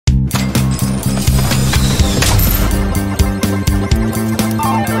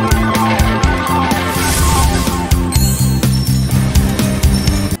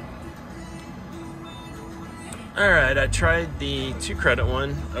I tried the 2 credit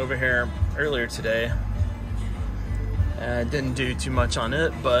one over here earlier today. Didn't do too much on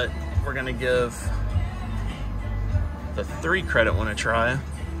it, but we're gonna give the 3 credit one a try.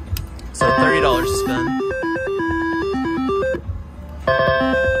 So $30 to spin.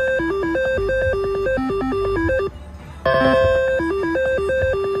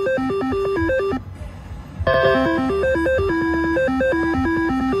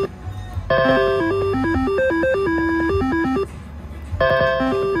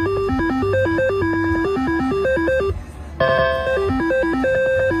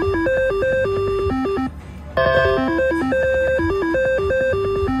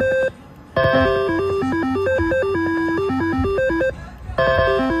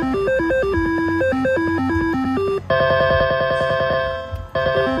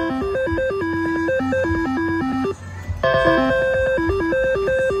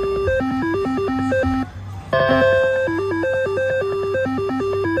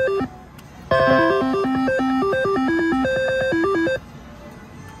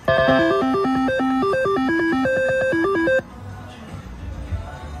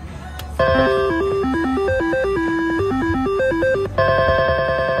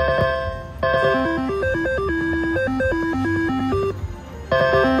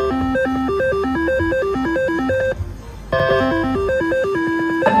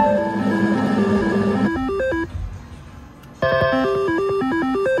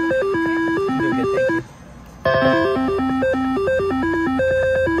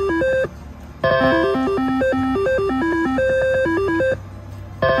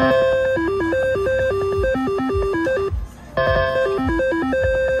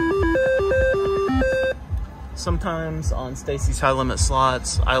 Sometimes on Stacey's High Limit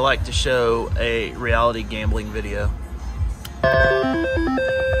Slots, I like to show a reality gambling video.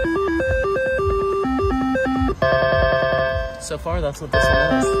 So far, that's what this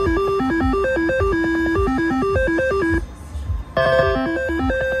one is.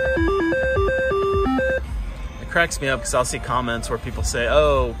 It cracks me up because I'll see comments where people say,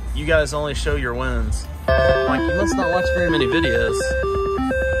 "Oh, you guys only show your wins." I'm like, you must not watch very many videos.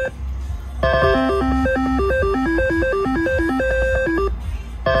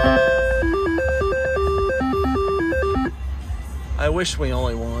 I wish we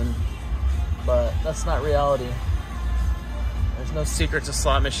only won, but that's not reality. There's no secrets of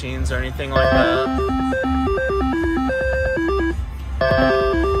slot machines or anything like that.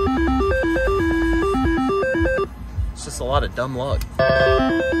 It's just a lot of dumb luck.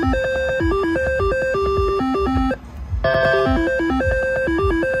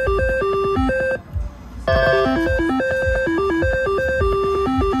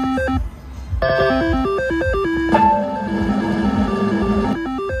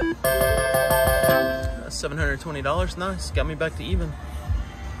 $720, nice, got me back to even.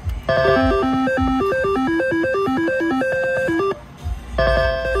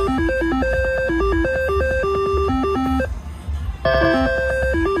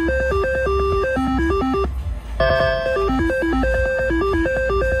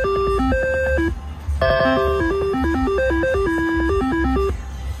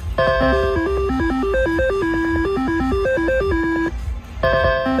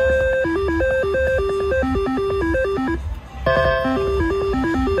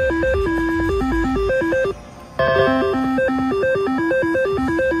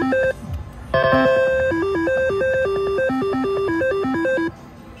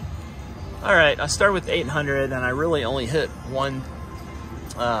 Alright, I started with 800 and I really only hit one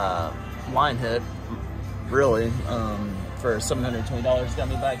line hit, really, for $720. Got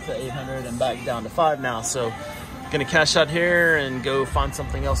me back to 800 and back down to 5 now, so gonna cash out here and go find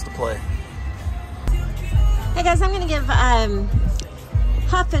something else to play. Hey guys, I'm gonna give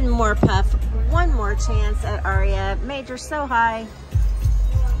Huff and More Puff one more chance at Aria. Major so high.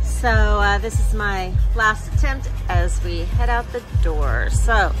 So this is my last attempt as we head out the door.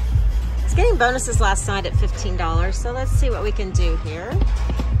 So it's getting bonuses last night at $15, so let's see what we can do here.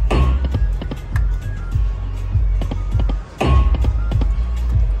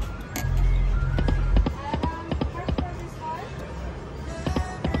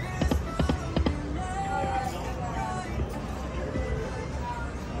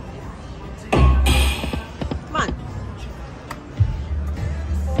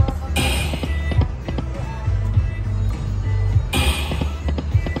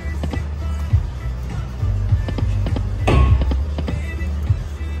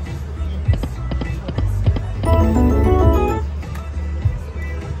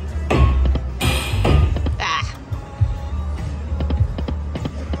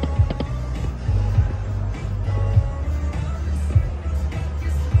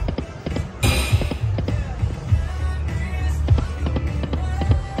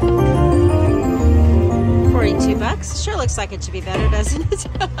 bucks. Sure looks like it should be better, doesn't it?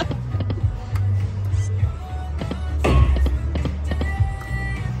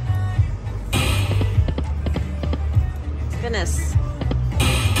 Goodness.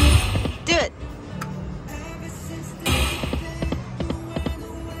 Do it.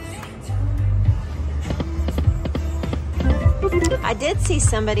 I did see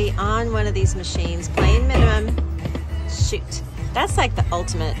somebody on one of these machines playing minimum. Shoot. That's like the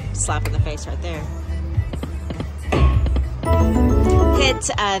ultimate slap in the face right there. Hit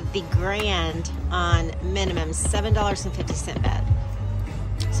the grand on minimum $7.50 bet.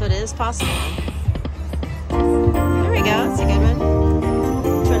 So it is possible. There we go. That's a good one.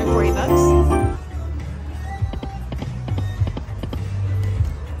 240 bucks.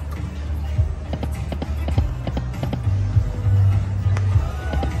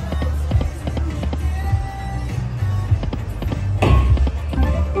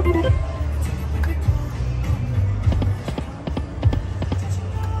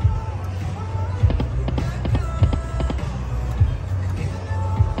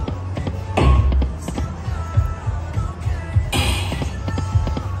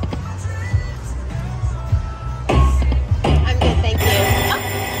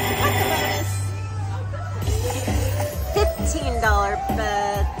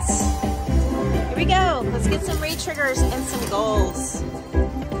 Triggers and some goals.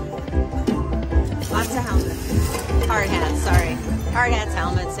 Lots of helmets. Hard hats, sorry. Hard hats,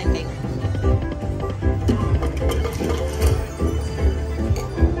 helmets, same thing.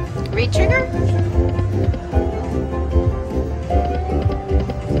 Re-trigger?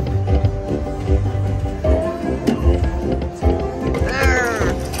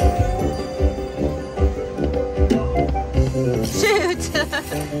 Shoot!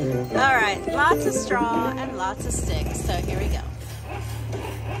 All right, lots of straw and lots of sticks, so here we go.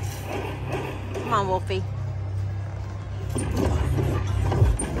 Come on, Wolfie.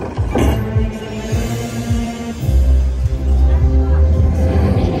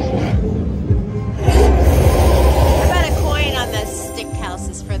 What about a coin on the stick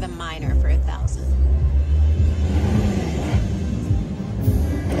houses for the minor for 1,000?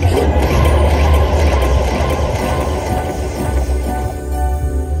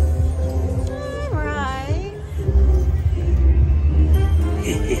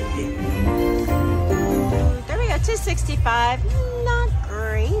 There we go, 265. Not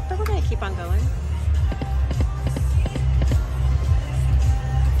great, but we're gonna keep on going.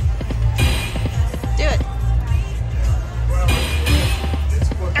 Do it.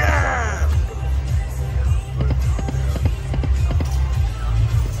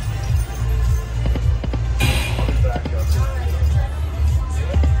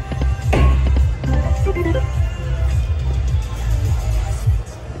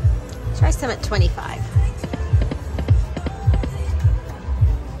 Try some at 25.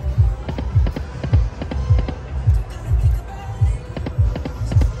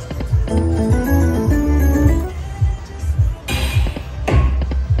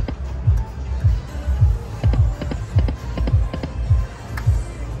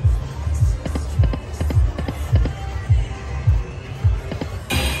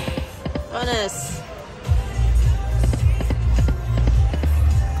 Bonus.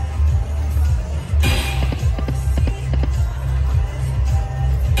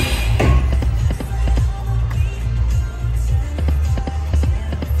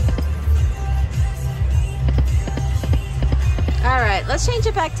 Let's change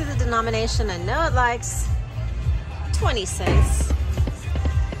it back to the denomination I know it likes. 20 cents.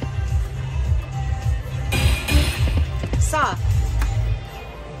 Soft.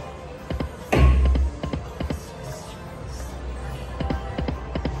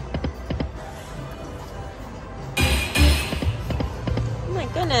 Oh my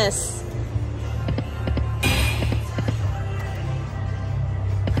goodness.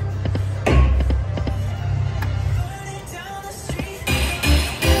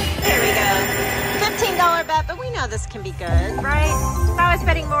 But we know this can be good, right? If I was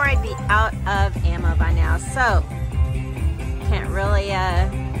betting more, I'd be out of ammo by now. So can't really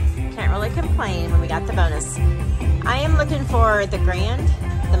complain when we got the bonus. I am looking for the grand,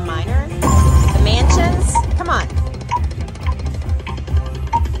 the minor, the mansions. Come on.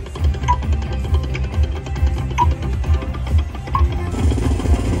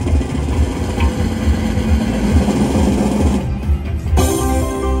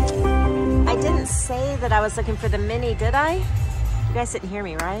 That I was looking for the mini, did I? You guys didn't hear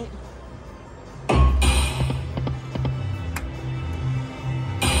me, right?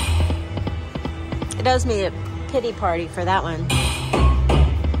 It owes me a pity party for that one.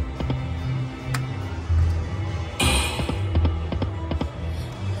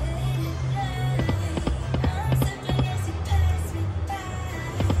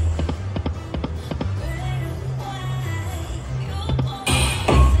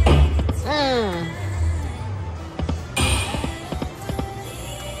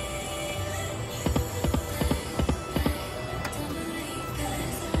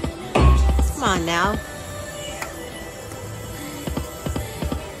 Come on now.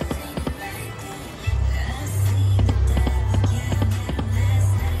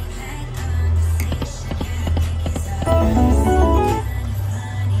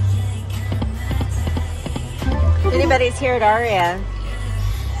 Anybody's here at Aria.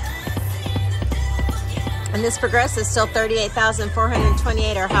 And this progress is still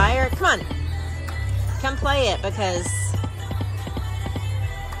 38,428 or higher. Come on. Come play it, because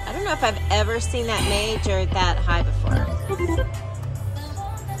I don't know if I've ever seen that major that high before.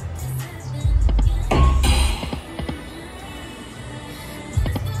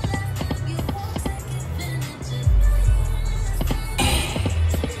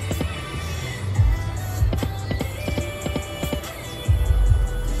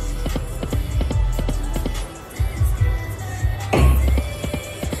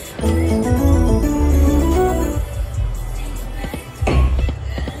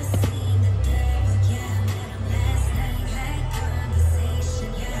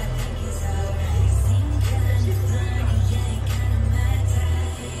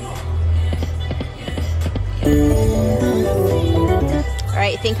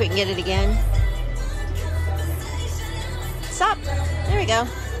 Alright, you think we can get it again? Stop. There we go.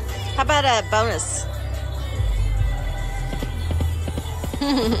 How about a bonus?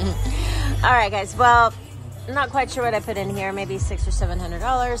 Alright guys, well, I'm not quite sure what I put in here. Maybe $600 or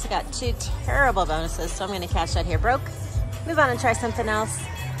 $700. I got 2 terrible bonuses, so I'm going to cash out here broke. Move on and try something else.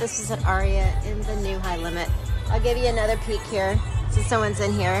 This is an Aria in the new high limit. I'll give you another peek here since someone's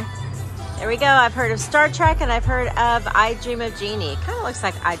in here. There we go. I've heard of Star Trek and I've heard of I Dream of Jeannie. Kind of looks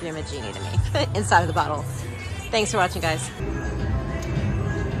like I Dream of Jeannie to me inside of the bottle. Thanks for watching, guys.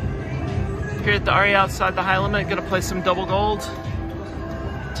 Here at the Aria outside the high limit, gonna play some double gold.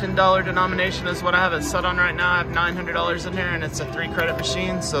 $10 denomination is what I have it set on right now. I have $900 in here and it's a 3-credit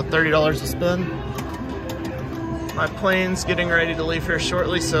machine, so $30 to spin. My plane's getting ready to leave here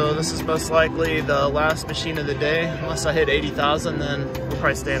shortly, so this is most likely the last machine of the day. Unless I hit 80,000, then we'll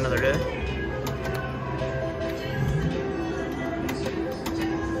probably stay another day.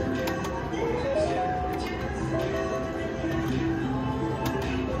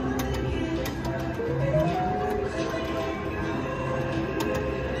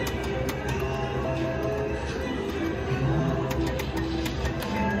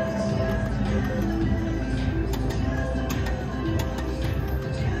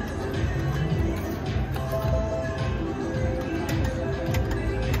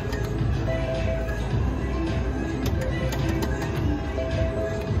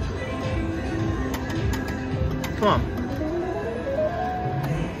 Come on.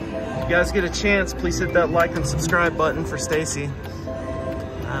 If you guys get a chance, please hit that like and subscribe button for Stacey.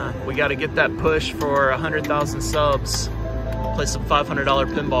 We got to get that push for 100,000 subs. Play some $500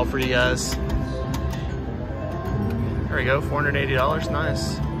 pinball for you guys. There we go, $480,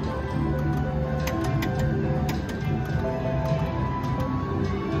 nice.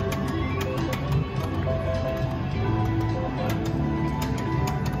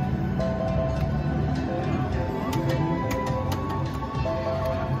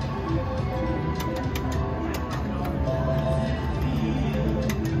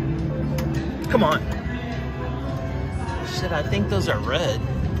 Come on. Shit, I think those are red.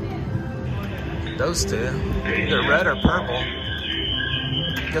 Those two. Either red or purple.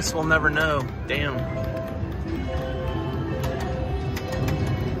 Guess we'll never know. Damn.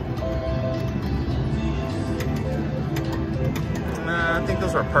 Nah, I think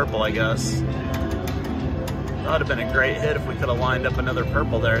those were purple, I guess. That would have been a great hit if we could have lined up another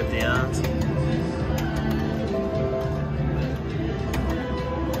purple there at the end.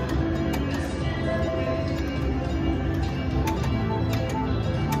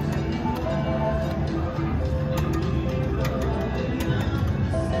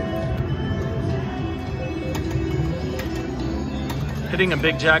 Hitting a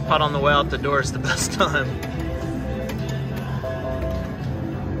big jackpot on the way out the door is the best time.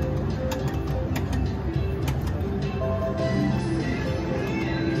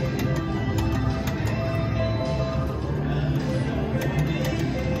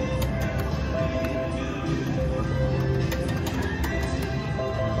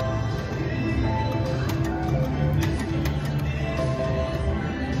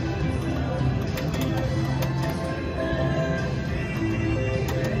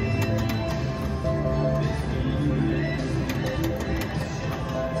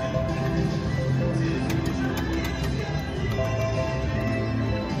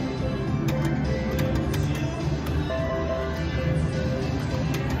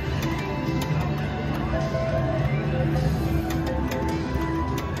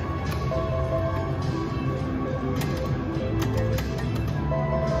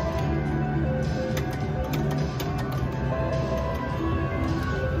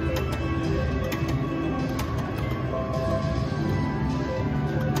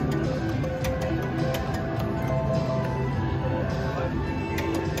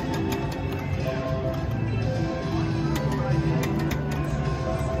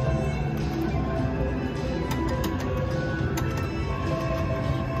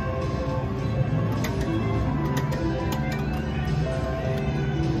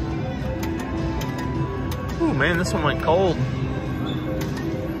 man, this one went cold.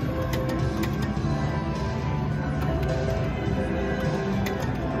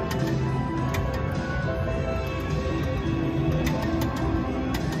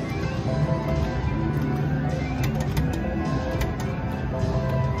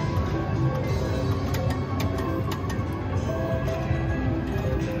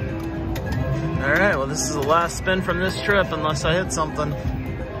 All right, well, this is the last spin from this trip unless I hit something.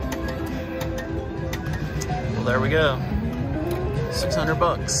 Well, there we go. 600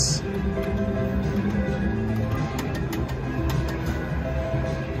 bucks.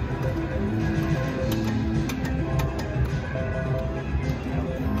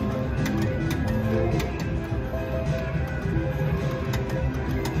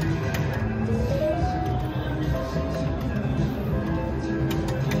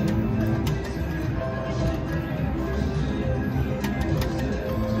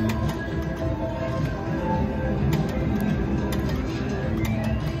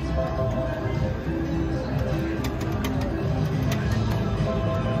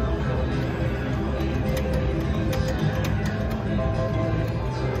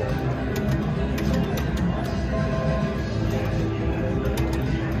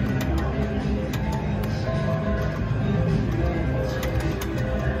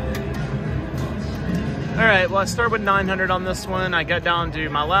 All right, well, I started with 900 on this one. I got down to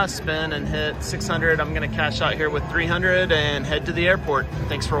my last spin and hit 600. I'm gonna cash out here with 300 and head to the airport.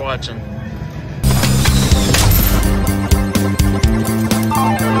 Thanks for watching.